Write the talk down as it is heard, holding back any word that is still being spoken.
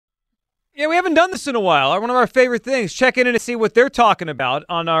Yeah, we haven't done this in a while. One of our favorite things, checking in to see what they're talking about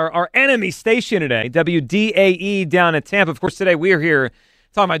on our enemy station today, WDAE down in Tampa. Of course, today we are here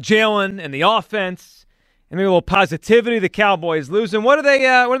talking about Jalen and the offense and maybe a little positivity. The Cowboys losing. What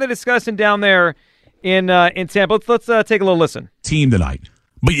are they discussing down there in Tampa? Let's take a little listen. Team tonight,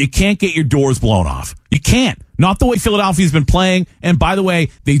 but you can't get your doors blown off. You can't. Not the way Philadelphia's been playing. And by the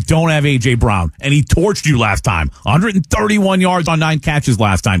way, they don't have A.J. Brown. And he torched you last time. 131 yards on 9 catches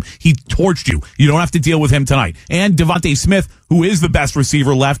last time. He torched you. You don't have to deal with him tonight. And Devontae Smith, who is the best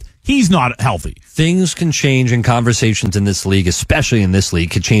receiver left, he's not healthy. Things can change in conversations in this league, especially in this league,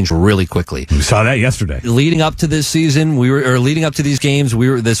 could change really quickly. We saw that yesterday. Leading up to this season, leading up to these games,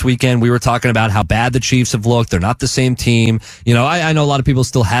 this weekend, we were talking about how bad the Chiefs have looked. They're not the same team. You know, I know a lot of people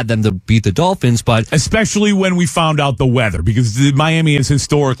still had them to beat the Dolphins, but especially when we found out the weather, because Miami has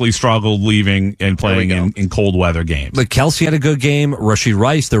historically struggled leaving and playing in cold weather games. But Kelsey had a good game. Rashee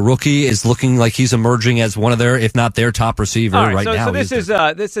Rice, the rookie, is looking like he's emerging as one of their, if not their top receiver right now.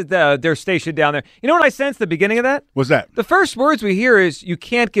 So this is their station down there. You know what I sensed at the beginning of that? What's that? The first words we hear is you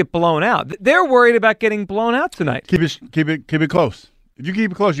can't get blown out. They're worried about getting blown out tonight. Keep it close. If you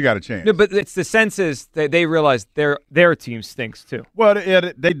keep it close, you got a chance. No, but it's the sense is that they realize their team stinks too. Well,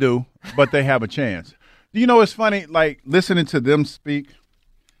 yeah, they do, but they have a chance. You know, it's funny, like, listening to them speak,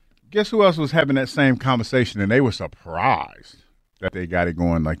 guess who else was having that same conversation, and they were surprised that they got it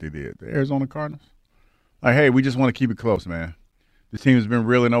going like they did? The Arizona Cardinals. Like, hey, we just want to keep it close, man. The team has been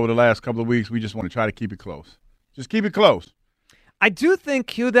reeling over the last couple of weeks. We just want to try to keep it close. Just keep it close. I do think,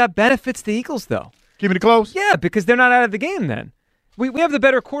 Q, that benefits the Eagles, though. Keeping it close? Yeah, because they're not out of the game then. We have the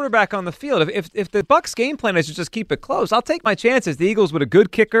better quarterback on the field. If the Bucs game plan is to just keep it close, I'll take my chances. The Eagles with a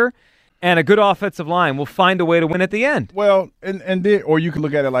good kicker and a good offensive line will find a way to win at the end. Well, or you can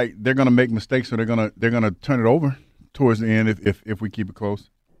look at it like they're going to make mistakes, or they're going to turn it over towards the end if we keep it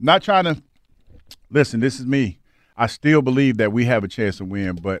close. Not trying to listen. This is me. I still believe that we have a chance to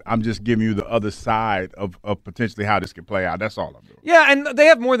win, but I'm just giving you the other side of potentially how this could play out. That's all I'm doing. Yeah, and they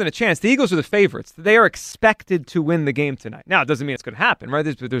have more than a chance. The Eagles are the favorites. They are expected to win the game tonight. Now, it doesn't mean it's going to happen, right?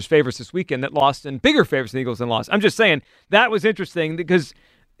 There's favorites this weekend that lost and bigger favorites than the Eagles than lost. I'm just saying that was interesting because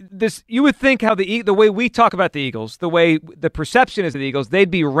you would think how the way we talk about the Eagles, the way the perception is of the Eagles,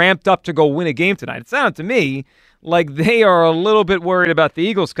 they'd be ramped up to go win a game tonight. It sounded to me like they are a little bit worried about the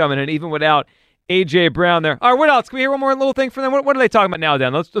Eagles coming in, even without A.J. Brown there. All right, what else? Can we hear one more little thing from them? What are they talking about now,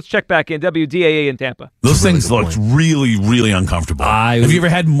 Dan? Let's check back in. WDAA in Tampa. Those things looked really, really uncomfortable. Have you ever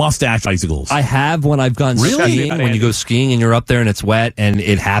had mustache icicles? I have when I've gone skiing. When you go skiing and you're up there and it's wet, and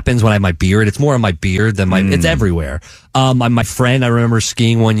it happens when I have my beard. It's more on my beard than it's everywhere. My friend, I remember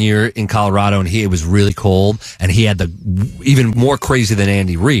skiing one year in Colorado, and it was really cold, and he had even more crazy than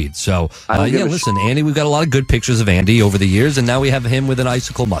Andy Reid. So, listen, Andy, we've got a lot of good pictures of Andy over the years, and now we have him with an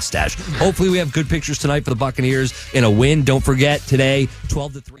icicle mustache. Hopefully we have good pictures tonight for the Buccaneers in a win. Don't forget, today,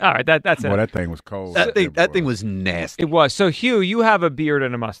 12-3. All right, that's it. Boy, that thing was cold. That thing was nasty. It was. So, Hugh, you have a beard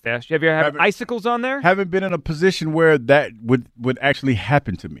and a mustache. Have you ever had icicles on there? Haven't been in a position where that would actually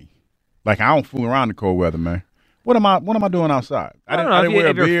happen to me. Like, I don't fool around in cold weather, man. What am I doing outside? I didn't wear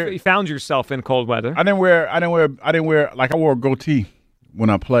a beard. You found yourself in cold weather. I didn't wear like I wore a goatee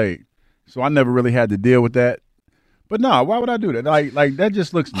when I played. So I never really had to deal with that. But no, why would I do that? Like that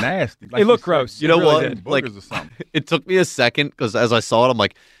just looks nasty. Like it looked gross. You know really what? Like, it took me a second because as I saw it, I'm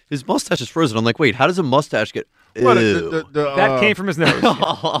like, his mustache is frozen. I'm like, wait, how does a mustache get? Well, that came from his nose.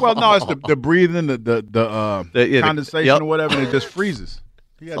 Well, no, it's the breathing, the condensation or whatever, and it just freezes.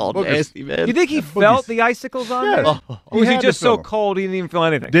 It's all nasty, man. You think he felt the icicles on there? Or was he just so cold he didn't even feel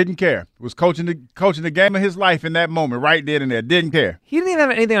anything? Didn't care. Was coaching the game of his life in that moment, right then and there. Didn't care. He didn't even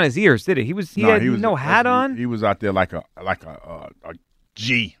have anything on his ears, did he? He had no hat on. He was out there like a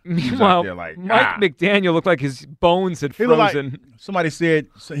G. Meanwhile, Mike McDaniel looked like his bones had frozen. Somebody said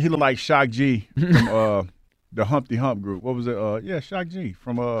he looked like Shock G from the Humpty Hump group. What was it? Shock G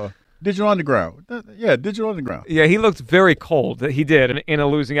from Digital Underground. Digital Underground. Yeah, he looked very cold. He did in a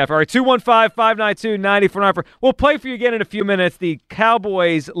losing effort. All right, 215-592-9494. We'll play for you again in a few minutes. The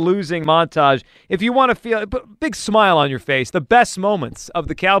Cowboys losing montage. If you want to feel a big smile on your face, the best moments of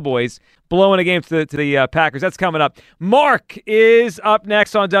the Cowboys blowing a game to the Packers. That's coming up. Mark is up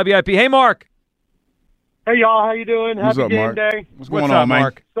next on WIP. Hey, Mark. Hey, y'all. How you doing? What's Happy up, game Mark? day. What's going on,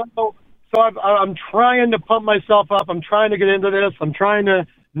 Mark? So I'm trying to pump myself up. I'm trying to get into this. I'm trying to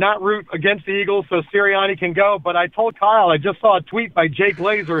not root against the Eagles so Sirianni can go. But I told Kyle, I just saw a tweet by Jake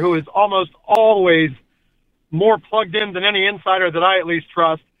Laser, who is almost always more plugged in than any insider that I at least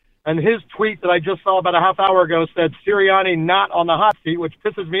trust. And his tweet that I just saw about a half hour ago said Sirianni not on the hot seat, which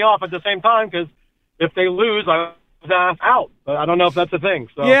pisses me off at the same time because if they lose, I out. I don't know if that's a thing.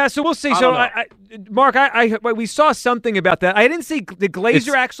 So yeah, so we'll see. So, Mark, we saw something about that. I didn't see the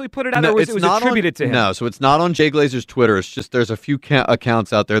Glazer actually put it out, or it was attributed to him? No, so it's not on Jay Glazer's Twitter. It's just there's a few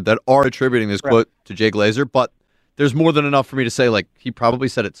accounts out there that are attributing this quote to Jay Glazer, but there's more than enough for me to say, like, he probably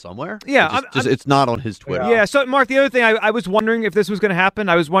said it somewhere. Yeah. It's not on his Twitter. Yeah, so, Mark, the other thing, I was wondering if this was going to happen.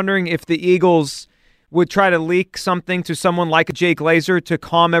 I was wondering if the Eagles would try to leak something to someone like a Jay Glazer to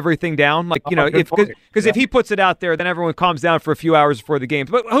calm everything down. Like, if he puts it out there, then everyone calms down for a few hours before the game.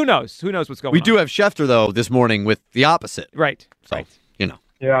 But who knows? Who knows what's going on? We do have Schefter, though, this morning with the opposite. Right. So, right.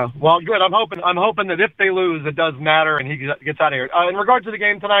 Yeah. Well, good. I'm hoping that if they lose, it does matter and he gets out of here. In regards to the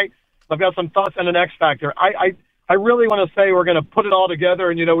game tonight, I've got some thoughts and an X factor. I really want to say we're going to put it all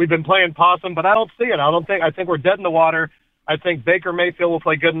together, and we've been playing possum, but I don't see it. I think we're dead in the water. I think Baker Mayfield will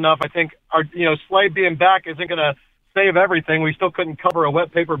play good enough. I think our Slade being back isn't going to save everything. We still couldn't cover a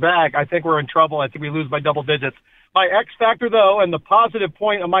wet paper bag. I think we're in trouble. I think we lose by double digits. My X factor, though, and the positive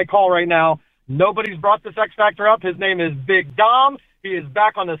point of my call right now, nobody's brought this X factor up. His name is Big Dom. He is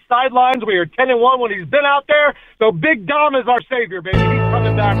back on the sidelines. We are 10-1 when he's been out there. So Big Dom is our savior, baby. He's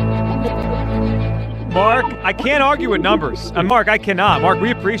coming back. Mark, I can't argue with numbers. Mark, I cannot. Mark,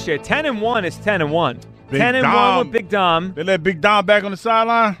 we appreciate it. 10-1 is 10-1. 10-1 with Big Dom. They let Big Dom back on the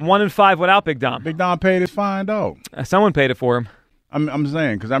sideline? 1-5 without Big Dom. Big Dom paid his fine, though. Someone paid it for him. I'm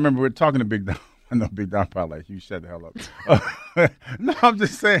saying, because I remember we were talking to Big Dom. I know Big Dom probably like, you shut the hell up. No, I'm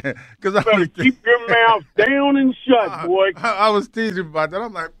just saying. Keep your mouth down and shut, boy. I was teasing about that.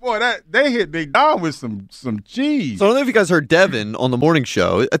 I'm like, boy, they hit Big Dom with some cheese. So I don't know if you guys heard Devin on the morning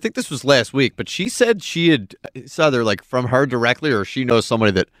show. I think this was last week, but she said it's either like from her directly or she knows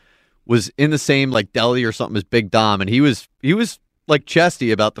somebody that was in the same like deli or something as Big Dom, and he was like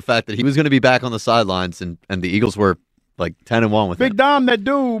chesty about the fact that he was going to be back on the sidelines, and the Eagles were like 10-1 with Big him. Dom, that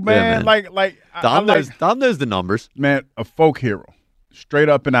dude, man. Yeah, man. Dom knows the numbers. Man, a folk hero. Straight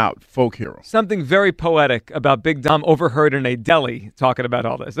up and out folk hero. Something very poetic about Big Dom overheard in a deli talking about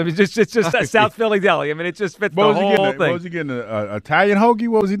all this. I mean, it's just a South Philly deli. I mean, it just fits the whole thing. What was he getting? An Italian hoagie?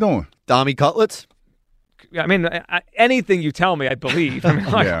 What was he doing? Dommy cutlets? I mean, anything you tell me, I believe. I mean,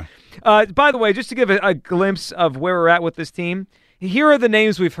 yeah. By the way, just to give a glimpse of where we're at with this team, here are the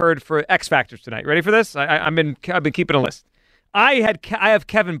names we've heard for X Factors tonight. Ready for this? I've been keeping a list. I have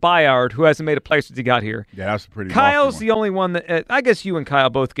Kevin Byard, who hasn't made a play since he got here. Yeah, that's a pretty. Kyle's the only one that I guess you and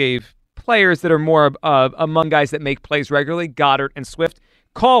Kyle both gave players that are more among guys that make plays regularly. Goddard and Swift.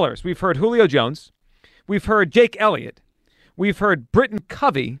 Callers, we've heard Julio Jones, we've heard Jake Elliott, we've heard Britton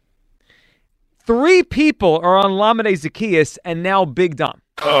Covey. 3 people are on Lamine Zaccheaus and now Big Dom.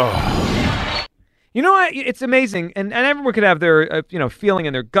 Oh. You know what? It's amazing, and everyone could have their feeling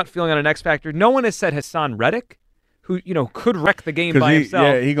and their gut feeling on an X factor. No one has said Hassan Reddick, who could wreck the game by himself.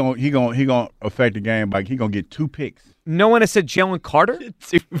 Yeah, he gonna affect the game. Like he gonna get 2 picks. No one has said Jalen Carter.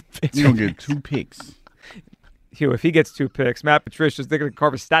 He gonna get 2 picks. Hugh, if he gets 2 picks, Matt Patricia's they're gonna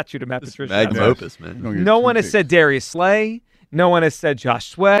carve a statue to Matt Patricia. Magnum opus, man. No one has said Darius Slay. No one has said Josh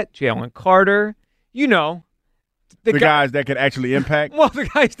Sweat, Jalen Carter. The guys that could actually impact. Well, the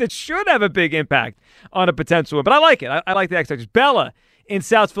guys that should have a big impact on a potential. But I like it. I like the X Factors. Bella in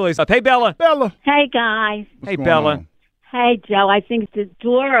South Philly's up. Hey, Bella. Bella. Hey, guys. Hey, Bella. On? Hey, Joe. I think it's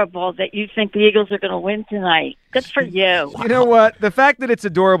adorable that you think the Eagles are going to win tonight. Good for you. You know what? The fact that it's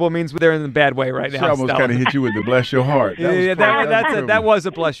adorable means they're in the bad way right now. She almost kind of hit you with the bless your heart. That was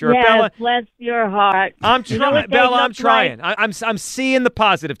a bless your heart. Yes, Bella, bless your heart. I'm trying. Bella, I'm trying. I'm seeing the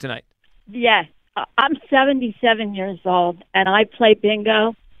positive tonight. Yes. I'm 77 years old, and I play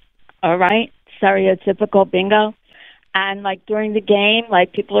bingo, all right? Stereotypical bingo. And, like, during the game,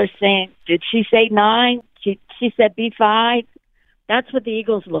 like, people are saying, did she say 9? She said B5. That's what the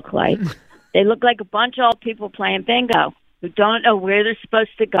Eagles look like. They look like a bunch of old people playing bingo who don't know where they're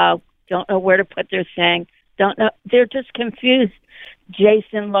supposed to go, don't know where to put their thing, don't know. They're just confused.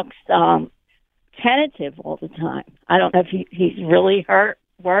 Jason looks tentative all the time. I don't know if he's really hurt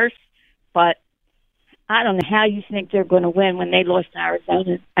worse, but I don't know how you think they're going to win when they lost to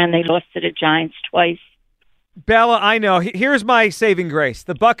Arizona and they lost to the Giants twice. Bella, I know. Here's my saving grace.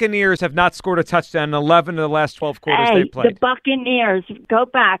 The Buccaneers have not scored a touchdown in 11 of the last 12 quarters they've played. The Buccaneers, go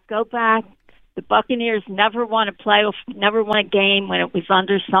back. The Buccaneers never won a game when it was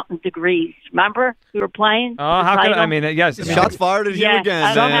under something degrees. Remember? We were playing. Oh, how could I mean, yes. Shots fired at you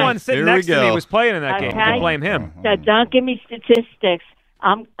again. Someone sitting next to me was playing in that game. You can blame him. So don't give me statistics.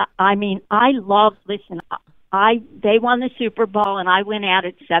 They won the Super Bowl, and I went out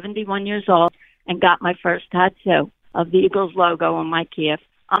at 71 years old and got my first tattoo of the Eagles logo on my calf.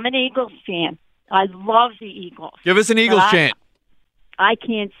 I'm an Eagles fan. I love the Eagles. Give us an Eagles chant. I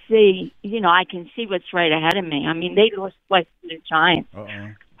can't see, I can see what's right ahead of me. I mean, they lost twice to the Giants.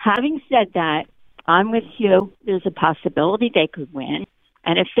 Having said that, I'm with you. There's a possibility they could win.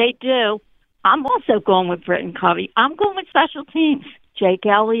 And if they do, I'm also going with Britton Covey. I'm going with special teams. Jake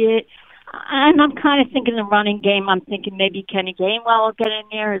Elliott. And I'm kind of thinking the running game. I'm thinking maybe Kenny Gainwell will get in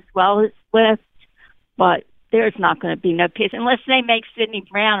there as well as Swift. But there's not going to be no peace unless they make Sidney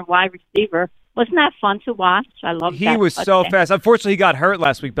Brown a wide receiver. Wasn't that fun to watch? I love that. He was so fast. Unfortunately, he got hurt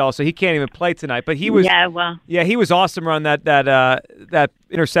last week, Bella, so he can't even play tonight. But he was, he was awesome on that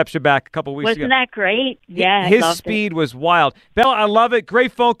interception back a couple weeks ago. Wasn't that great? Yeah, his speed was wild. Bella, I love it.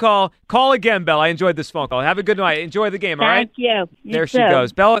 Great phone call. Call again, Bella. I enjoyed this phone call. Have a good night. Enjoy the game. All right. Thank you. There she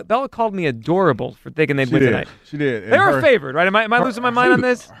goes. Bella called me adorable for thinking they'd win tonight. She did. They were favored, right? Am I losing my mind on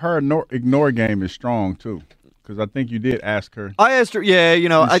this? Her ignore game is strong too. Because I think you did ask her. I asked her,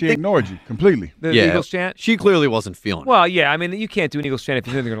 I think ignored you completely. The Eagles chant? She clearly wasn't feeling it. Well, yeah, I mean, you can't do an Eagles chant if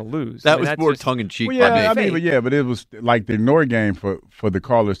you think they're going to lose. That was more tongue-in-cheek by me. But it was like the ignore game for the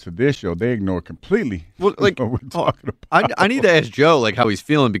callers to this show. They ignored completely what we're talking about. I need to ask Joe, how he's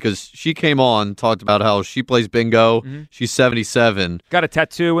feeling, because she came on, talked about how she plays bingo. Mm-hmm. She's 77. Got a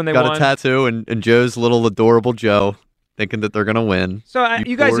tattoo when they won. Got a tattoo, and Joe's little adorable Joe. Thinking that they're going to win. So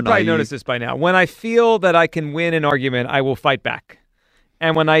you guys have probably noticed this by now. When I feel that I can win an argument, I will fight back.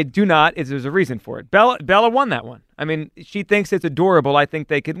 And when I do not, there's a reason for it. Bella won that one. I mean, she thinks it's adorable. I think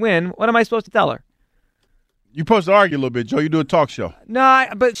they could win. What am I supposed to tell her? You're supposed to argue a little bit, Joe. You do a talk show. No,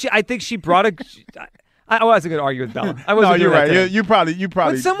 I think she brought a... I wasn't going to argue with Bella. No, you're right. You probably.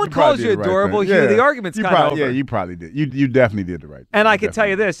 When someone calls you adorable, the argument's kind of over. Yeah, you probably did. You definitely did the right thing. And I can tell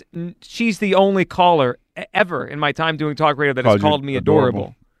you this: she's the only caller ever in my time doing talk radio that has called me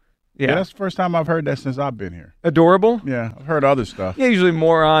adorable. Yeah, that's the first time I've heard that since I've been here. Adorable? Yeah, I've heard other stuff. Yeah, usually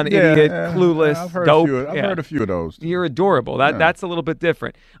moron, idiot, clueless, I've heard dope. I've heard a few of those. You're adorable. That's a little bit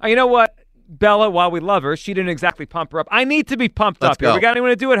different. You know what? Bella, while we love her, she didn't exactly pump her up. I need to be pumped up here. We got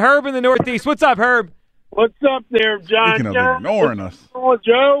anyone to do it? Herb in the Northeast. What's up, Herb? What's up there, John? Speaking of ignoring us. Oh,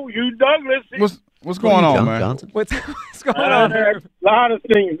 Joe, you Douglas. What's going on, man? Johnson? What's going on? A lot of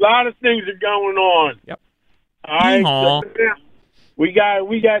things are going on. Yep. All right. So, we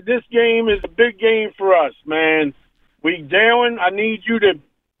got this game is a big game for us, man. Darren, I need you to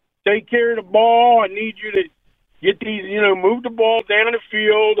take care of the ball. I need you to get these, move the ball down the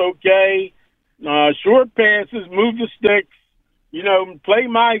field, okay? Short passes, move the sticks, play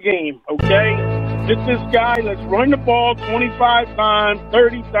my game, okay? Get this guy, let's run the ball 25 times,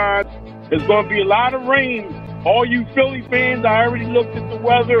 30 times. There's going to be a lot of rain. All you Philly fans, I already looked at the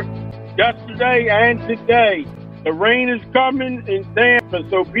weather yesterday and today. The rain is coming in Tampa,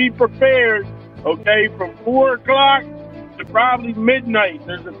 so be prepared, okay, from 4 o'clock to probably midnight.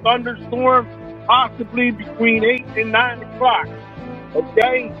 There's a thunderstorm possibly between 8 and 9 o'clock,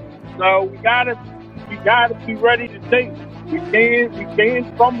 okay? So we gotta be ready to take. We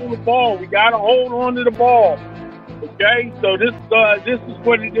can't fumble the ball. We gotta hold on to the ball. Okay, so this is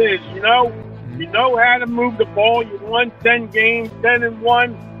what it is. You know how to move the ball. You won 10 games,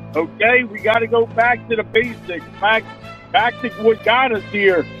 10-1. Okay, we got to go back to the basics. Back to what got us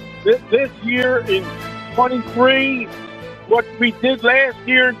here. This year in 23, what we did last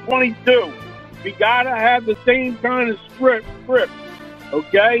year in 22. We got to have the same kind of script.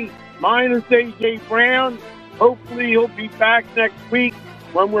 Okay, minus A.J. Brown. Hopefully he'll be back next week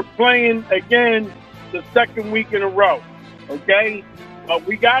when we're playing again the second week in a row, okay? But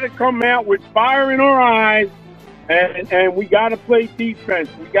we got to come out with fire in our eyes, and we got to play defense.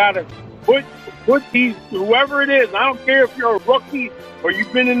 We got to put these, whoever it is, I don't care if you're a rookie or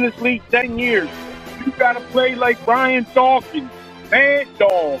you've been in this league 10 years, you got to play like Brian Dawkins, mad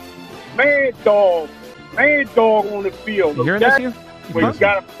dog on the field, You hearing this here? We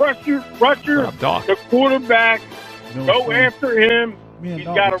got to pressure the quarterback, go after him. He's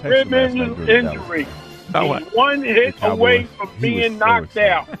got a rib injury. He's one hit away from being knocked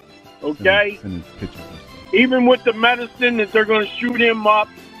out. Okay? Even with the medicine that they're going to shoot him up,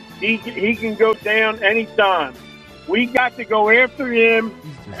 he can go down anytime. We got to go after him,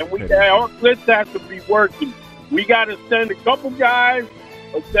 and our blitz has to be working. We got to send a couple guys,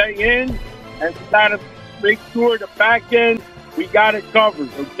 in, and we got to make sure the back end, we got it covered,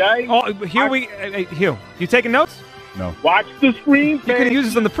 okay? Oh, Hugh, you taking notes? No. Watch the screen passes. You could have used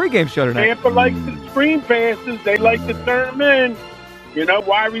this on the pregame show tonight. Tampa likes the screen passes. They like to turn them in.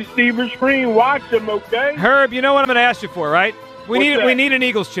 Wide receiver screen. Watch them, okay? Herb, you know what I'm going to ask you for, right? We need an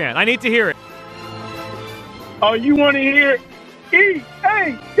Eagles chant. I need to hear it. Oh, you want to hear E-A-G-L-E-S,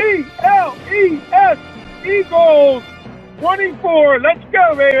 Eagles 24. Let's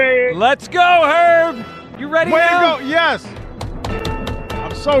go, baby. Let's go, Herb. You ready now? Way to go. Yes.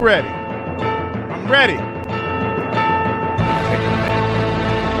 so ready. I'm ready.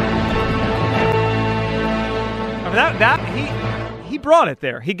 He brought it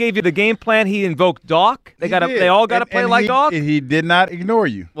there. He gave you the game plan. He invoked Doc. They all got to play like Doc. He did not ignore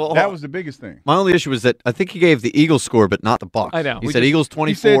you. Well, that was the biggest thing. My only issue was that I think he gave the Eagles score, but not the Bucs. I know. He said Eagles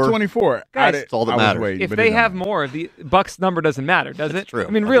 24. He said 24. Guys, that's all that matters. Waiting, if but they have more, the Bucs number doesn't matter, does it? True. I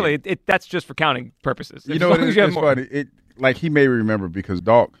mean, really, that's just for counting purposes. You know what? It's funny. Like he may remember because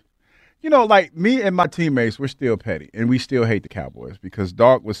Doc, like me and my teammates, we're still petty and we still hate the Cowboys because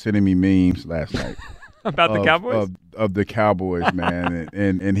Doc was sending me memes last night. About the Cowboys? Of the Cowboys, man.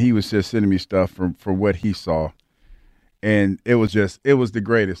 and he was just sending me stuff from what he saw. And it was the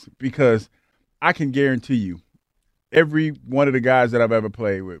greatest because I can guarantee you, every one of the guys that I've ever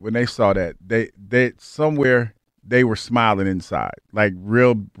played with, when they saw that, they somewhere they were smiling inside, like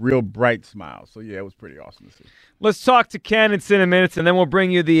real bright smiles. So, yeah, it was pretty awesome to see. Let's talk to Ken in 10 minutes, and then we'll bring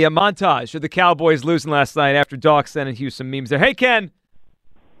you the montage of the Cowboys losing last night after Doc sending Hugh some memes there. Hey, Ken.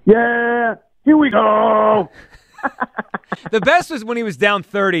 Yeah. Here we go. The best was when he was down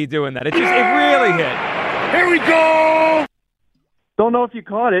 30 doing that. It really hit. Here we go. Don't know if you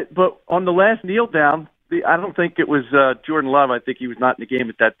caught it, but on the last kneel down, I don't think it was Jordan Love. I think he was not in the game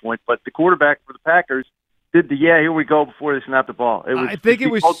at that point. But the quarterback for the Packers did the here we go before they snapped the ball. I think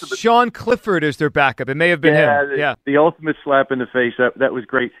it was Sean Clifford as their backup. It may have been him. The ultimate slap in the face. That was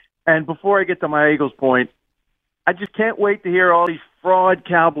great. And before I get to my Eagles point, I just can't wait to hear all these fraud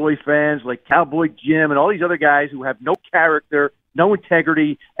Cowboy fans like Cowboy Jim and all these other guys who have no character, no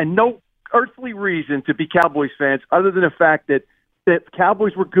integrity, and no earthly reason to be Cowboys fans other than the fact that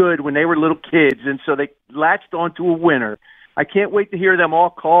Cowboys were good when they were little kids, and so they latched onto a winner. I can't wait to hear them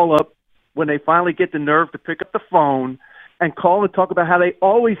all call up when they finally get the nerve to pick up the phone and call and talk about how they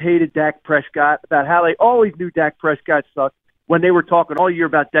always hated Dak Prescott, about how they always knew Dak Prescott sucked, when they were talking all year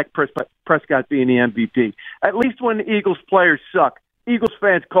about Dak Prescott being the MVP. At least when the Eagles players suck, Eagles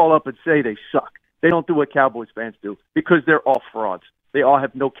fans call up and say they suck. They don't do what Cowboys fans do because they're all frauds. They all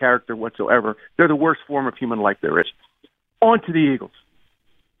have no character whatsoever. They're the worst form of human life there is. On to the Eagles.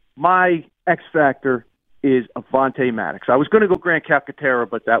 My X factor is Avonte Maddox. I was going to go Grant Calcaterra,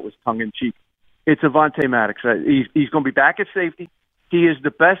 but that was tongue-in-cheek. It's Avonte Maddox. He's going to be back at safety. He is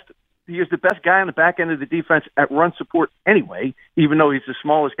the best. He is the best guy on the back end of the defense at run support anyway, even though he's the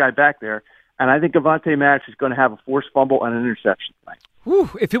smallest guy back there. And I think Avonte Maddox is going to have a forced fumble and an interception tonight. Whew.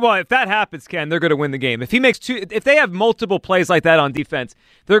 If that happens, Ken, they're going to win the game. If if they have multiple plays like that on defense,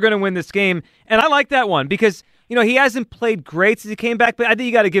 they're going to win this game. And I like that one because he hasn't played great since he came back, but I think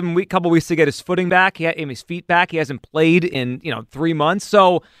you got to give him a couple weeks to get his footing back, his feet back. He hasn't played in 3 months,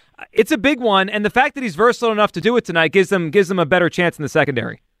 so it's a big one. And the fact that he's versatile enough to do it tonight gives them a better chance in the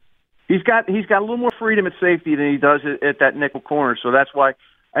secondary. He's got a little more freedom at safety than he does at that nickel corner, so that's why.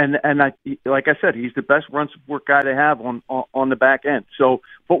 And like I said, he's the best run support guy to have on the back end. So,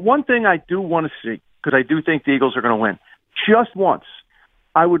 but one thing I do want to see, because I do think the Eagles are going to win, just once,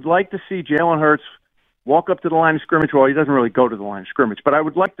 I would like to see Jalen Hurts walk up to the line of scrimmage. Well, he doesn't really go to the line of scrimmage, but I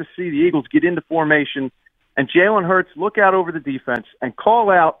would like to see the Eagles get into formation and Jalen Hurts look out over the defense and call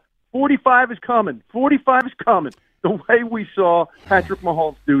out, 45 is coming, 45 is coming, the way we saw Patrick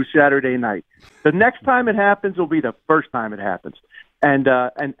Mahomes do Saturday night. The next time it happens will be the first time it happens. And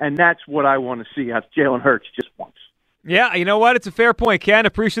that's what I want to see out of Jalen Hurts just once. Yeah, you know what? It's a fair point, Ken.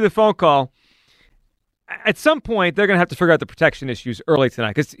 Appreciate the phone call. At some point, they're going to have to figure out the protection issues early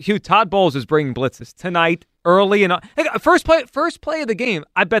tonight because Todd Bowles is bringing blitzes tonight early. And first play of the game,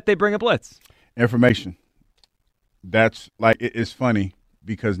 I bet they bring a blitz. Information. That's it's funny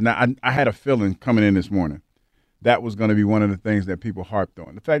because now I had a feeling coming in this morning that was going to be one of the things that people harped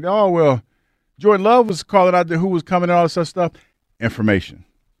on. The fact that, Jordan Love was calling out who was coming and all this other stuff. Information.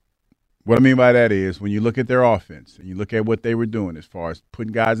 What I mean by that is when you look at their offense and you look at what they were doing as far as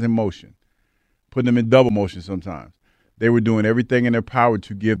putting guys in motion, putting them in double motion sometimes, they were doing everything in their power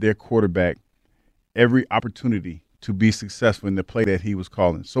to give their quarterback every opportunity to be successful in the play that he was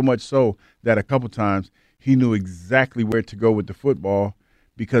calling. So much so that a couple times he knew exactly where to go with the football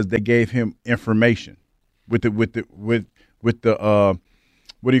because they gave him information with the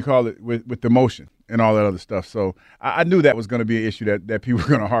what do you call it, with the motion and all that other stuff. So I knew that was going to be an issue that people were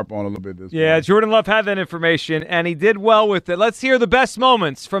going to harp on a little bit this morning. Jordan Love had that information, and he did well with it. Let's hear the best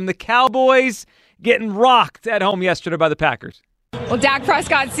moments from the Cowboys getting rocked at home yesterday by the Packers. Well, Dak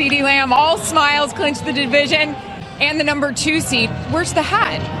Prescott, CeeDee Lamb, all smiles, clinched the division and the number 2 seed. Where's the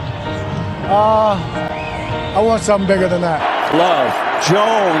hat? I want something bigger than that. Love,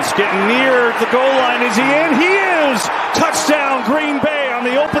 Jones getting near the goal line. Is he in? He is! Touchdown, Green Bay on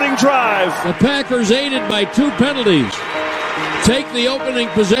the opening drive. The Packers aided by 2 penalties. take the opening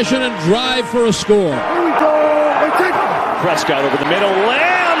possession and drive for a score. Here we go. They take it. Prescott over the middle.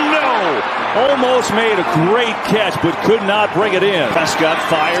 Lamb, no! Almost made a great catch, but could not bring it in. Prescott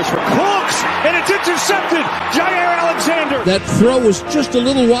fires for Cooks, and it's intercepted. Jair Alexander. That throw was just a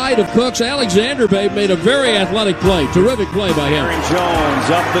little wide of Cooks. Alexander, babe, made a very athletic play. Terrific play by him. Aaron Jones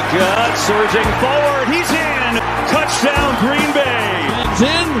up the gut, surging forward. He's in. Touchdown, Green Bay. Fans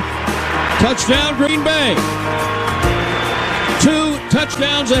in. Touchdown, Green Bay. 2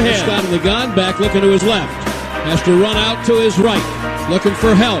 touchdowns ahead. Scott in the gun, back looking to his left. Has to run out to his right, looking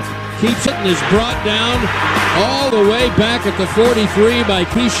for help. Keeps it and is brought down all the way back at the 43 by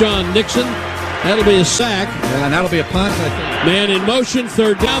Keyshawn Nixon. That'll be a sack. Yeah, and that'll be a punt, I think. Man in motion,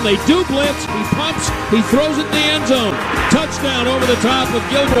 third down. They do blitz. He pumps. He throws it in the end zone. Touchdown over the top of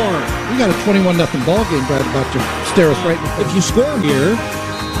Gilmore. We got a 21-0 ball game, Brad, about to stare us right in the face. If you score here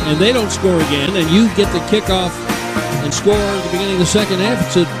and they don't score again and you get the kickoff and score at the beginning of the second half,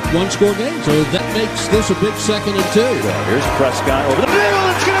 it's a one-score game. So that makes this a big 2nd and 2. Here's Prescott over the middle.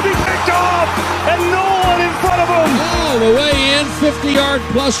 It's going to be picked off, and no one in front of him. All the way in, 50-yard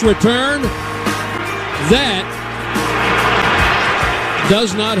plus return. That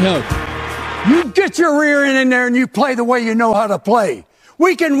does not help. You get your rear end in there and you play the way you know how to play.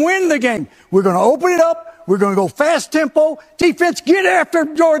 We can win the game. We're going to open it up. We're going to go fast tempo. Defense, get after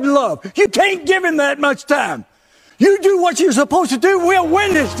Jordan Love. You can't give him that much time. You do what you're supposed to do, we'll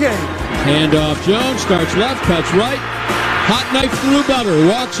win this game. Handoff, Jones starts left, cuts right. Hot knife through Butler,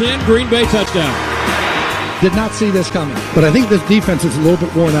 walks in, Green Bay touchdown. Did not see this coming. But I think this defense is a little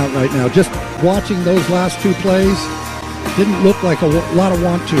bit worn out right now. Just watching those last 2 plays, didn't look like a lot of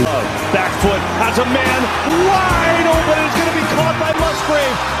want to. Back foot has a man wide open. It's going to be caught by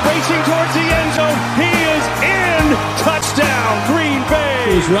Musgrave. Racing towards the end zone. He is in. Touchdown, Green Bay.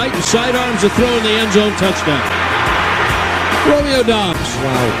 He's right and sidearms a throw in the end zone, touchdown. Romeo Dobbs.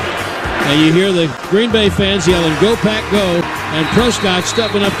 Wow. And you hear the Green Bay fans yelling, "Go Pack, go!" And Prescott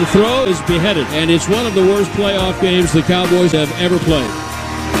stepping up to throw is beheaded. And it's one of the worst playoff games the Cowboys have ever played.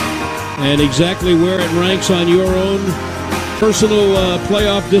 And exactly where it ranks on your own personal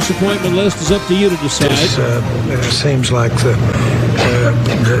playoff disappointment list is up to you to decide. This seems like the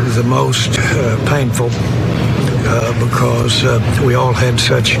most painful because we all had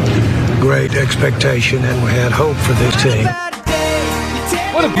such great expectation and we had hope for this team.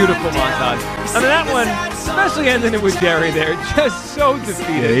 What a beautiful montage. I mean, that one, especially ending it with Gary there, just so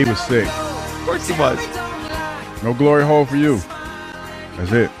defeated. Yeah, he was sick. Of course he was. No glory hole for you.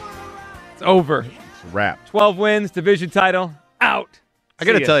 That's it. It's over. It's a wrap. 12 wins, division title, out. I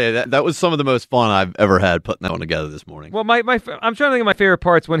got to tell you, that was some of the most fun I've ever had putting that one together this morning. Well, I'm trying to think of my favorite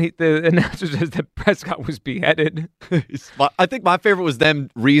parts when the announcer says that Prescott was beheaded. I think my favorite was them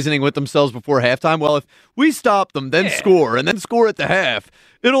reasoning with themselves before halftime. Well, if we stop them, then score, and then score at the half,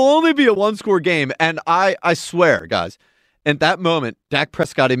 it'll only be a one-score game. And I swear, guys, at that moment, Dak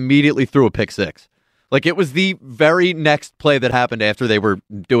Prescott immediately threw a pick six. Like, it was the very next play that happened after they were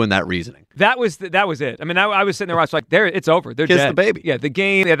doing that reasoning. That was it. I mean, I was sitting there watching, like, it's over. They're kiss dead. the baby. Yeah, the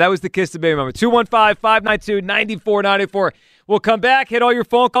game. Yeah, that was the kiss the baby moment. 215-592-9494. We'll come back, hit all your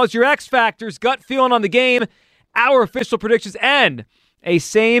phone calls, your X factors, gut feeling on the game, our official predictions, and a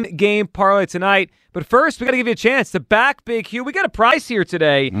same game parlay tonight. But first, we got to give you a chance to back Big Hugh. We got a prize here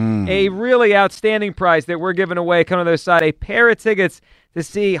today, a really outstanding prize that we're giving away. Coming on the other side, a pair of tickets to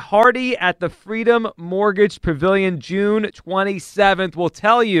see Hardy at the Freedom Mortgage Pavilion June 27th. We'll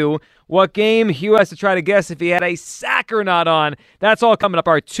tell you what game Hugh has to try to guess if he had a sack or not on. That's all coming up.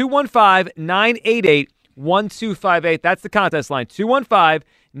 Our 215-988-1258. That's the contest line.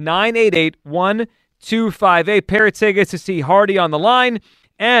 215-988-1258. Pair of tickets to see Hardy on the line.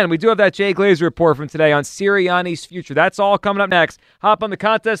 And we do have that Jay Glazer report from today on Sirianni's future. That's all coming up next. Hop on the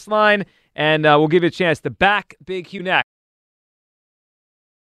contest line, and we'll give you a chance to back Big Hugh next.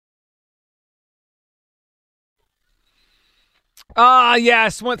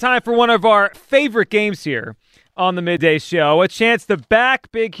 Yes, one time for one of our favorite games here on the Midday Show. A chance to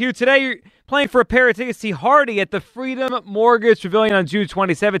back Big Hugh. Today you're playing for a pair of tickets to see Hardy at the Freedom Mortgage Pavilion on June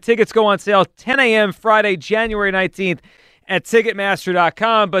 27th. Tickets go on sale 10 a.m. Friday, January 19th at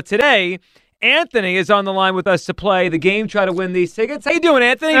Ticketmaster.com. But today, Anthony is on the line with us to play the game, try to win these tickets. How you doing,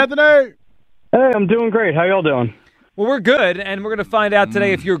 Anthony? Anthony! Hey, I'm doing great. How y'all doing? Well, we're good, and we're going to find out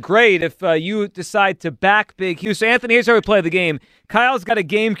today if you're great, if you decide to back Big Hugh. So, Anthony, here's how we play the game. Kyle's got a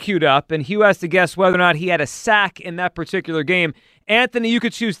game queued up, and Hugh has to guess whether or not he had a sack in that particular game. Anthony, you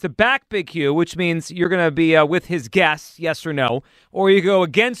could choose to back Big Hugh, which means you're going to be with his guess, yes or no, or you go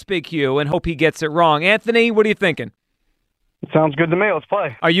against Big Hugh and hope he gets it wrong. Anthony, what are you thinking? Sounds good to me. Let's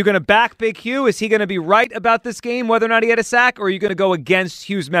play. Are you going to back Big Hugh? Is he going to be right about this game, whether or not he had a sack, or are you going to go against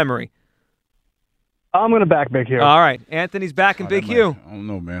Hugh's memory? I'm going to back Big Hugh. All right. Anthony's backing Big Hugh. I don't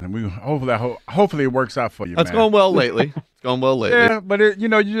know, man. Hopefully it works out for you, That's man. going well lately. It's going well lately. Yeah, but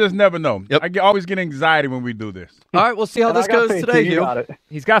you just never know. Yep. I always get anxiety when we do this. All right, we'll see how this goes today, Hugh.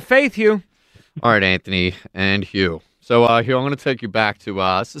 He's got faith, Hugh. All right, Anthony and Hugh. So, Hugh, I'm going to take you back to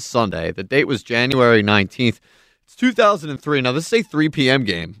this is Sunday. The date was January 19th. It's 2003. Now, this is a 3 p.m.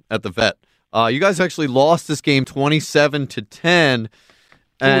 game at the Vet. You guys actually lost this game 27-10.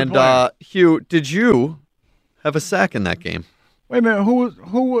 And, Hugh, did you have a sack in that game? Wait a minute.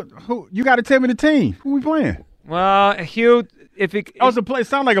 Who? You got to tell me the team. Who we playing? Well, Hugh, it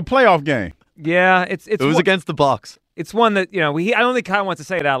sound like a playoff game. Yeah, it was against the Bucs. It's one that, I don't think Kyle wants to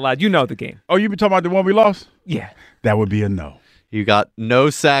say it out loud. You know the game. Oh, you been talking about the one we lost? Yeah. That would be a no. You got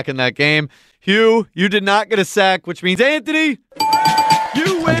no sack in that game. Hugh, you did not get a sack, which means Anthony,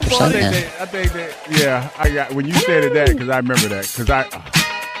 you win. I think that, yeah, I got when you said it that because I remember that because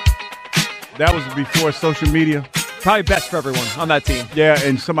that was before social media. Probably best for everyone on that team. Yeah,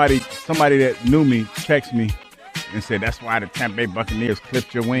 and somebody that knew me texted me and said that's why the Tampa Bay Buccaneers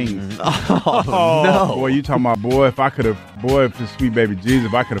clipped your wings. Oh no, boy, you talking about if it's sweet baby Jesus,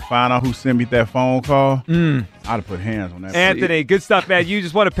 if I could have found out who sent me that phone call, I'd have put hands on that. Anthony, good stuff, man. You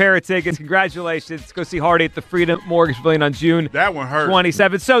just won a pair of tickets. Congratulations. Go see Hardy at the Freedom Mortgage Pavilion on June that one hurt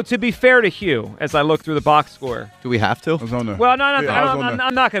 27th. So to be fair to Hugh, as I look through the box score, do we have to? I'm not going to go through all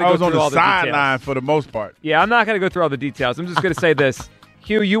the details. I was on the sideline for the most part. Yeah, I'm not going to go through all the details. I'm just going to say this.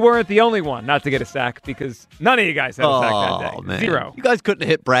 Hugh, you weren't the only one not to get a sack because none of you guys had a sack that day. Man. 0. You guys couldn't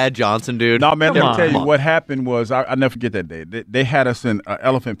hit Brad Johnson, dude. No, man, let me tell you what happened was I never forget that day. They had us in an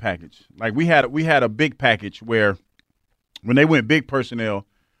elephant package. Like we had a big package where when they went big personnel,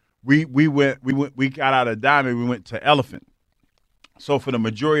 we got out of diamond, we went to elephant. So for the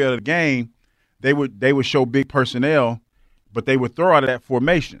majority of the game, they would show big personnel, but they would throw out of that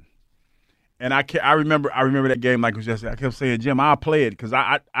formation. And I remember that game like it was just. I kept saying, Jim, I'll play it because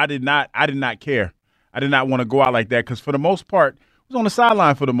I did not care. I did not want to go out like that because for the most part, I was on the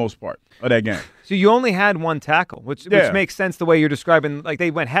sideline for the most part of that game. So you only had one tackle, which makes sense the way you're describing. Like they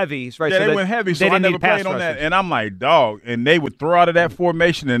went heavy, right? Yeah, so they went heavy, so I never played on that. And I'm like, dog. And they would throw out of that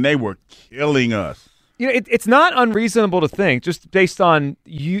formation, and they were killing us. It's not unreasonable to think, just based on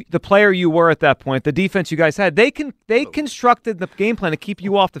the player you were at that point, the defense you guys had. They constructed the game plan to keep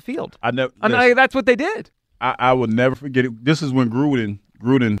you off the field. That's what they did. I will never forget it. This is when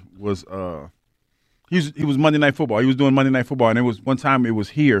Gruden was he was Monday Night Football. He was doing Monday Night Football, and it was one time it was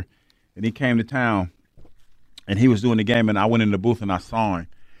here, and he came to town, and he was doing the game, and I went in the booth and I saw him,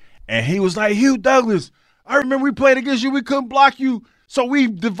 and he was like, Hugh Douglas, I remember we played against you, we couldn't block you. So we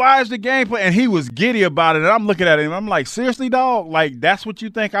devised the game plan, and he was giddy about it. And I'm looking at him. I'm like, seriously, dog? Like, that's what you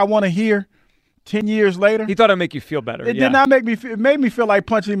think I want to hear 10 years later? He thought it would make you feel better. It did not make me feel – it made me feel like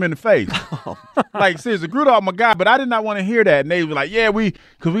punching him in the face. Like, seriously, Grudolph, my guy, but I did not want to hear that. And they were like, yeah,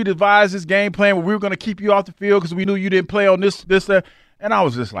 because we devised this game plan where we were going to keep you off the field because we knew you didn't play on this. And I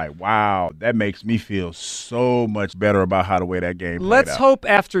was just like, wow, that makes me feel so much better about how the way that game played Let's out. hope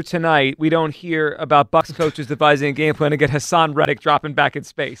after tonight we don't hear about Bucs coaches devising a game plan to get Hassan Reddick dropping back in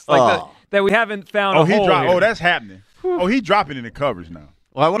space. That we haven't found a hole here. Oh, that's happening. Oh, he's dropping in the coverage now.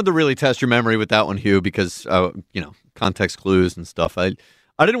 Well, I wanted to really test your memory with that one, Hugh, because, context clues and stuff. I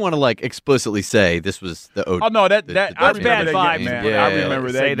didn't want to, explicitly say this was the – Oh, no, that's bad vibes, man. Yeah, I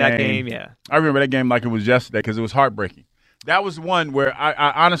remember that game. Yeah. I remember that game like it was yesterday because it was heartbreaking. That was one where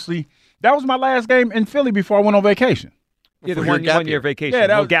I honestly – that was my last game in Philly before I went on vacation. Yeah, the one-year vacation. Yeah,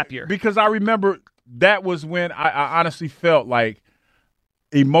 that was gap year. Because I remember that was when I honestly felt like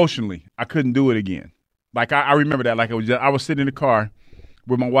emotionally I couldn't do it again. Like I remember that. Like I was sitting in the car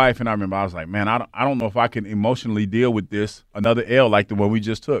with my wife, and I remember I was like, man, I don't know if I can emotionally deal with this, another L like the one we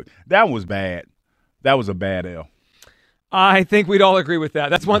just took. That was bad. That was a bad L. I think we'd all agree with that.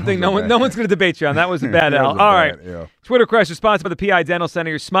 That's one thing no one's going to debate you on. That was a bad L. All right. Yeah. Twitter question sponsored by the PI Dental Center.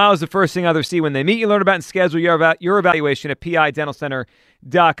 Your smile is the first thing others see when they meet you. Learn about and schedule your evaluation at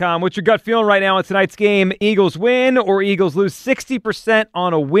PIDentalCenter.com. What's your gut feeling right now in tonight's game? Eagles win or Eagles lose? 60%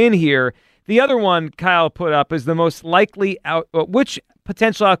 on a win here. The other one Kyle put up is the most likely which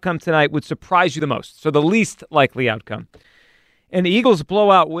potential outcome tonight would surprise you the most? So the least likely outcome. And the Eagles'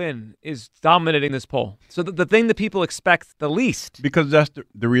 blowout win is dominating this poll. So the thing that people expect the least. Because that's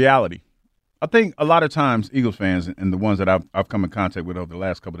the reality. I think a lot of times Eagles fans and the ones that I've come in contact with over the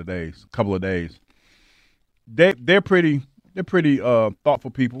last couple of days, they're pretty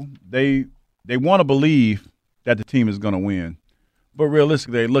thoughtful people. They want to believe that the team is going to win. But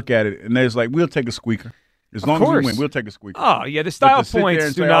realistically, they look at it and they're like, we'll take a squeaker. As long as we win, we'll take a squeak. Oh, yeah, the style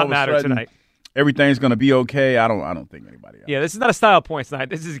points do not matter tonight. Everything's going to be okay. I don't think anybody else. Yeah, this is not a style points night.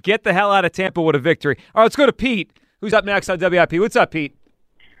 This is get the hell out of Tampa with a victory. All right, let's go to Pete, who's up next on WIP. What's up, Pete?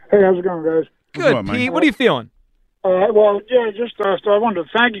 Hey, how's it going, guys? Good, on, Pete. What are you feeling? Well, yeah, just so I wanted to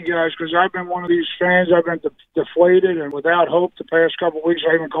thank you guys because I've been one of these fans. I've been deflated and without hope the past couple of weeks.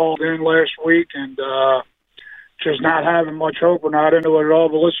 I even called in last week and just not having much hope or not into it at all.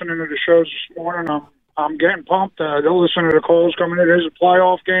 But listening to the shows this morning, I'm getting pumped. They'll listen to the calls coming in. It is a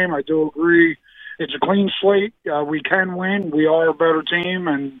playoff game. I do agree. It's a clean slate. We can win. We are a better team,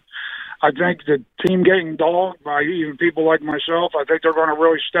 and I think the team getting dogged by even people like myself, I think they're going to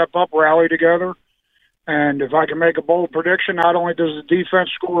really step up, rally together. And if I can make a bold prediction, not only does the defense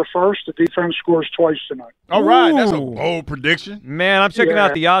score first, the defense scores twice tonight. All right, that's a bold prediction. Man, I'm checking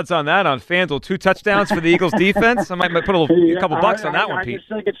out the odds on that on FanDuel. 2 touchdowns for the Eagles defense. I might put a couple bucks on that one, Pete. I just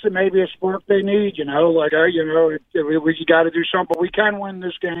think it's maybe a spark they need, you we got to do something. But we can win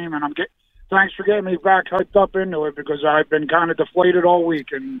this game, and thanks for getting me back hyped up into it because I've been kind of deflated all week.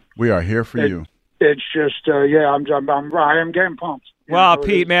 And we are here for you. It's just, I am getting pumped. Well,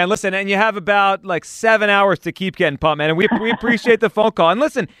 Pete, man, listen, and you have about 7 hours to keep getting pumped, man, and we appreciate the phone call. And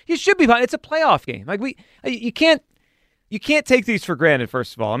listen, you should be pumped. It's a playoff game. You can't take these for granted.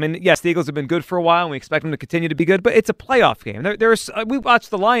 First of all, I mean, yes, the Eagles have been good for a while, and we expect them to continue to be good. But it's a playoff game. We watched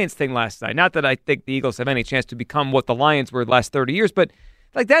the Lions thing last night. Not that I think the Eagles have any chance to become what the Lions were the last 30 years, but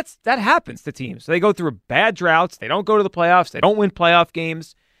that happens to teams. So they go through bad droughts. They don't go to the playoffs. They don't win playoff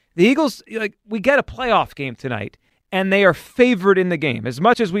games. The Eagles, we get a playoff game tonight, and they are favored in the game. As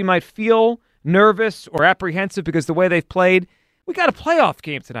much as we might feel nervous or apprehensive because the way they've played, we got a playoff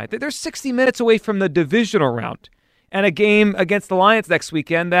game tonight. They're 60 minutes away from the divisional round and a game against the Lions next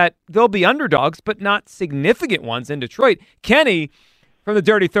weekend that they'll be underdogs, but not significant ones in Detroit. Kenny from the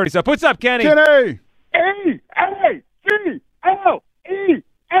Dirty 30s up. What's up, Kenny? Kenny! E-A-G-L-E-S,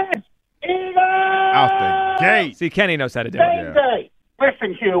 Eagles! Out the gate. See, Kenny knows how to do it. Yeah.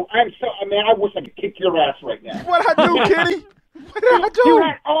 Listen, Hugh, I wish I could kick your ass right now. What'd I do, Kenny? What did I do? You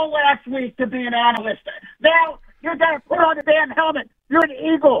had all last week to be an analyst. Now you got to put on the damn helmet. You're an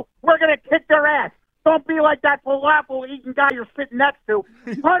Eagle. We're going to kick their ass. Don't be like that falafel-eating guy you're sitting next to.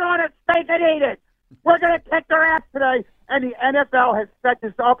 Put on a steak and eat it. We're going to kick their ass today, and the NFL has set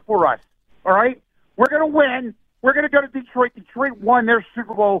this up for us, all right? We're going to win. We're going to go to Detroit. Detroit won their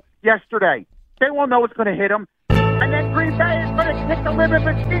Super Bowl yesterday. They won't know what's going to hit them. And then Green Bay is going to kick the living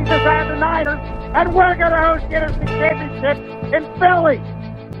bejesus out of the Niners, and we're going to host the NFC Championship in Philly.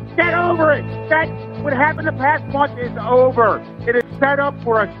 Get over it. That what happened the past month is over. It is set up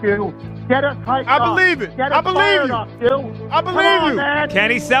for us, Stu. Get us hyped up. I believe it. Get us fired up, Stu. I believe you. Man.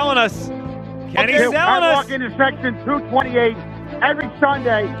 Kenny's selling us. Kenny's selling us. I walk into section 228 every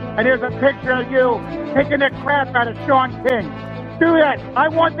Sunday, and there's a picture of you kicking the crap out of Sean King. Do that. I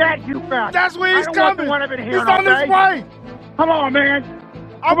want that, you found. That's where he's coming. I don't want the one I've been hearing He's on his way. Come on, man.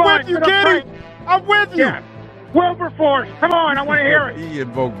 I'm with you, Kenny. I'm with you. Yeah. Wilberforce. Come on, I want to hear it. He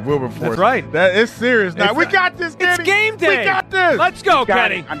invoked Wilberforce. That's right. That is serious now. We got this, Kenny. It's game day. We got this. Let's go,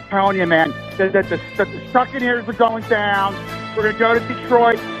 Kenny. I'm telling you, man. The sucking ears are going down. We're going to go to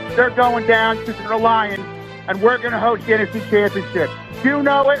Detroit. They're going down to the Lions, and we're going to host the NFC Championship. You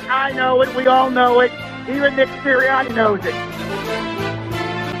know it. I know it. We all know it. Even Nick Sirianni knows it.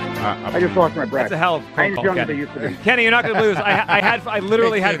 I just lost my breath. That's a hell of a phone call, Kenny. Kenny, you're not going to lose. I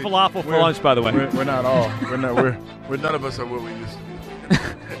literally had falafel for lunch, by the way. We're not all. We're none of us are what we used to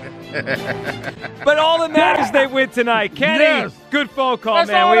be. But all that matters is they win tonight. Kenny, yes. Good phone call, That's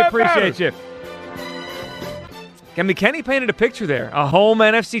man. all We that appreciate you. I mean, Kenny painted a picture there. A home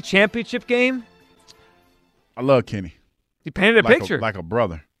NFC Championship game. I love Kenny. He painted a picture. Like a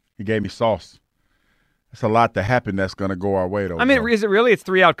brother. He gave me sauce. It's a lot to happen that's going to go our way, though. I mean, is it really? It's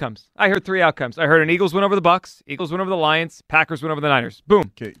 3 outcomes. I heard 3 outcomes. I heard an Eagles win over the Bucs, Eagles win over the Lions, Packers win over the Niners.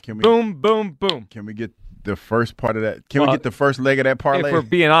 Boom. Can we, boom, boom, boom. Can we get the first part of that? Can we get the first leg of that parlay? If we're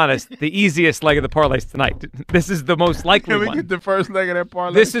being honest, the easiest leg of the parlay is tonight. This is the most likely one. Can we get the first leg of that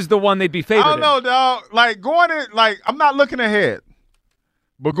parlay? This is the one they'd be favored I don't know, dog. I'm not looking ahead.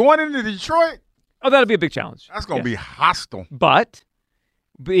 But going into Detroit. Oh, that'll be a big challenge. That's going to be hostile. But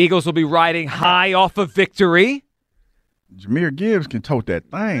the Eagles will be riding high off of victory. Jameer Gibbs can tote that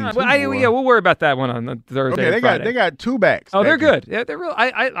thing. We'll worry about that one on Thursday. Okay, Friday. they got 2 backs. Oh, they're good. Yeah, they're real.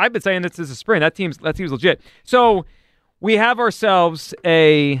 I've been saying this is a spring. That team's legit. So we have ourselves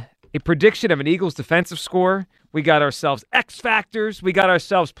a prediction of an Eagles defensive score. We got ourselves X factors. We got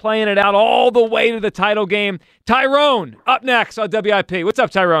ourselves playing it out all the way to the title game. Tyrone up next on WIP. What's up,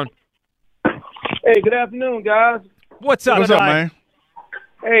 Tyrone? Hey, good afternoon, guys. What's up, man?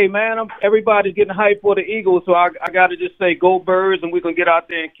 Hey, man, everybody's getting hyped for the Eagles, so I got to just say go Birds, and we're going to get out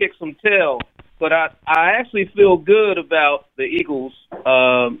there and kick some tail. But I actually feel good about the Eagles.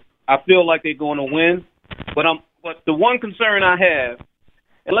 I feel like they're going to win. But the one concern I have,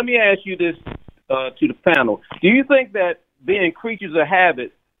 and let me ask you this to the panel, do you think that being creatures of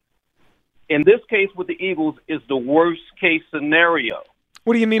habit, in this case with the Eagles, is the worst case scenario?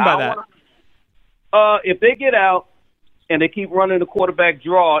 What do you mean by that? If they get out and they keep running the quarterback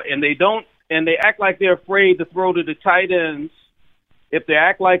draw and they act like they're afraid to throw to the tight ends, if they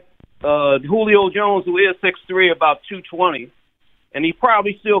act like Julio Jones, who is 6'3", about 220, and he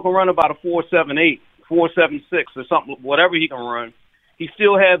probably still can run about a 4.78, 4.76 or something, whatever he can run. He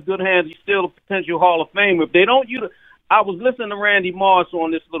still has good hands. He's still a potential Hall of Famer. If they don't use it, I was listening to Randy Moss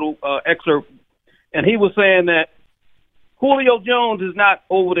on this little excerpt, and he was saying that Julio Jones is not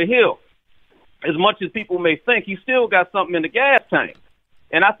over the hill. As much as people may think, he still got something in the gas tank.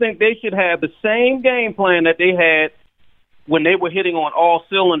 And I think they should have the same game plan that they had when they were hitting on all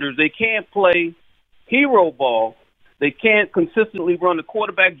cylinders. They can't play hero ball. They can't consistently run the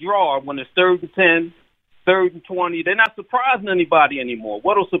quarterback draw when it's 3rd and 10, 3rd and 20. They're not surprising anybody anymore.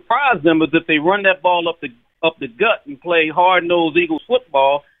 What will surprise them is if they run that ball up the gut and play hard-nosed Eagles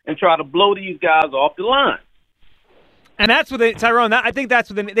football and try to blow these guys off the line. And that's what Tyrone, I think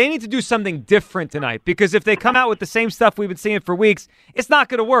that's what they need to do something different tonight, because if they come out with the same stuff we've been seeing for weeks, it's not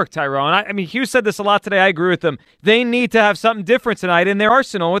going to work, Tyrone. I mean, Hugh said this a lot today. I agree with them. They need to have something different tonight in their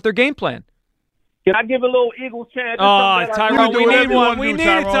arsenal with their game plan. Can I give a little Eagles chant? Oh, Tyrone, we need one. We need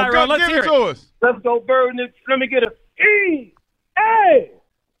it, Tyrone. Let's hear it. Let's go, Bird. Let me get a E-A-G-L-E-S.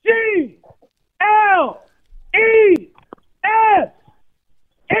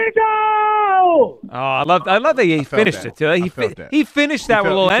 Eagles! Oh, I love that he finished it, too. He finished that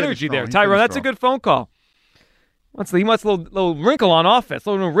with a little energy there. Tyrone, that's a good phone call. He wants a little wrinkle on offense,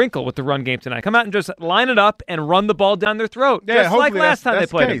 a little wrinkle with the run game tonight. Come out and just line it up and run the ball down their throat, just like last time they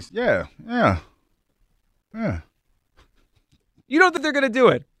played it. Yeah. You don't think they're going to do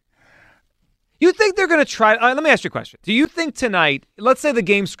it? You think they're going to try? Let me ask you a question. Do you think tonight, let's say the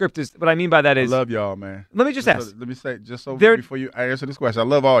game script is, what I mean by that is. I love y'all, man. Let me just ask. Let me say, before you answer this question, I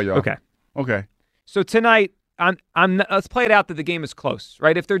love all y'all. Okay. So tonight, let's play it out that the game is close,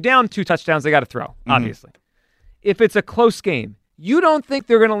 right? If they're down 2 touchdowns, they got to throw, obviously. If it's a close game, you don't think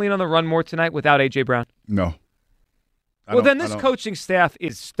they're going to lean on the run more tonight without A.J. Brown? No. Well, then this coaching staff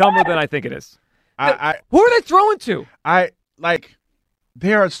is dumber than I think it is. Who are they throwing to?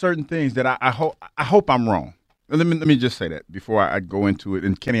 There are certain things that I hope I'm wrong. Let me just say that before I go into it.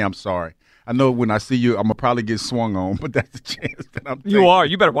 And Kenny, I'm sorry. I know when I see you, I'm gonna probably get swung on, but that's the chance that I'm taking. You are.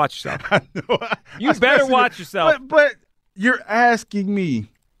 You better watch yourself. I know. You better watch yourself. But you're asking me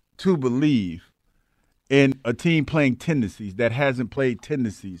to believe in a team playing tendencies that hasn't played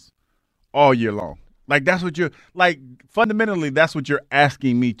tendencies all year long. Like that's what fundamentally that's what you're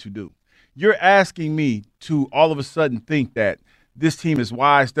asking me to do. You're asking me to all of a sudden think that this team is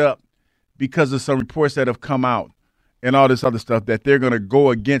wised up because of some reports that have come out and all this other stuff, that they're going to go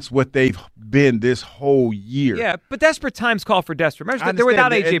against what they've been this whole year. Yeah, but desperate times call for desperate measures. They're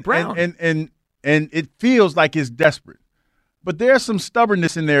without A.J. Brown. And it feels like it's desperate. But there's some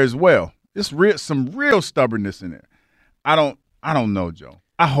stubbornness in there as well. There's some real stubbornness in there. I don't know, Joe.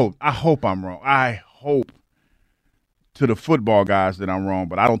 I hope I'm wrong. I hope to the football guys that I'm wrong,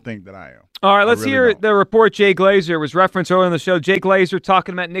 but I don't think that I am. All right, let's hear the report. Jay Glazer was referenced earlier in the show. Jay Glazer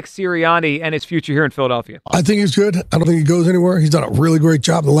talking about Nick Sirianni and his future here in Philadelphia. I think he's good. I don't think he goes anywhere. He's done a really great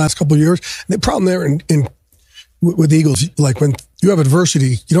job the last couple of years. The problem there with the Eagles, like when you have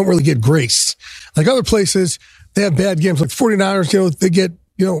adversity, you don't really get grace. Like other places, they have bad games. Like 49ers, they get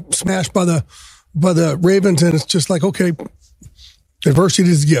smashed by the Ravens, and it's just like, okay, adversity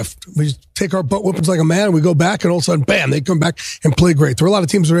is a gift. We take our butt whippings like a man, and we go back, and all of a sudden, bam, they come back and play great. There are a lot of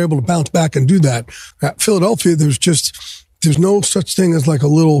teams that are able to bounce back and do that. At Philadelphia, there's no such thing as like a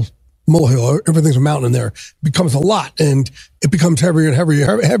little molehill. Everything's a mountain in there. It becomes a lot, and it becomes heavier and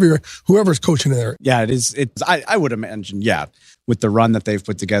heavier, whoever's coaching in there. Yeah, it is. I would imagine, with the run that they've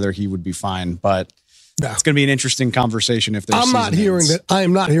put together, he would be fine. But it's going to be an interesting conversation if there's I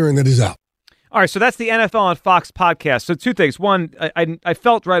am not hearing that he's out. All right, so that's the NFL on Fox podcast. So 2 things. One, I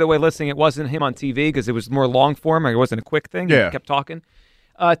felt right away listening it wasn't him on TV because it was more long form. It wasn't a quick thing. Yeah. He kept talking.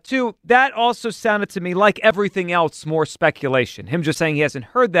 2, that also sounded to me like everything else, more speculation. Him just saying he hasn't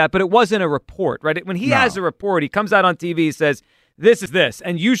heard that, but it wasn't a report, right? When he has a report, he comes out on TV, he says, this is this.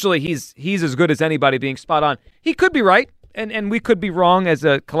 And usually he's as good as anybody being spot on. He could be right, and we could be wrong as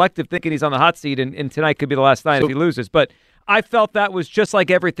a collective thinking he's on the hot seat, and tonight could be the last night if he loses. But I felt that was just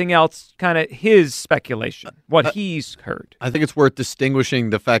like everything else, kind of his speculation, what he's heard. I think it's worth distinguishing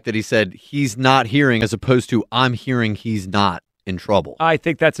the fact that he said he's not hearing as opposed to I'm hearing he's not in trouble. I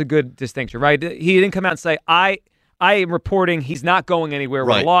think that's a good distinction, right? He didn't come out and say, I am reporting he's not going anywhere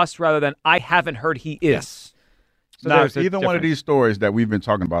with a loss, rather than I haven't heard he is. Yes. So now, if either one of these stories that we've been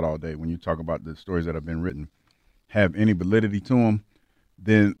talking about all day, when you talk about the stories that have been written, have any validity to them,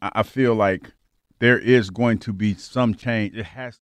 then I feel like there is going to be some change. It has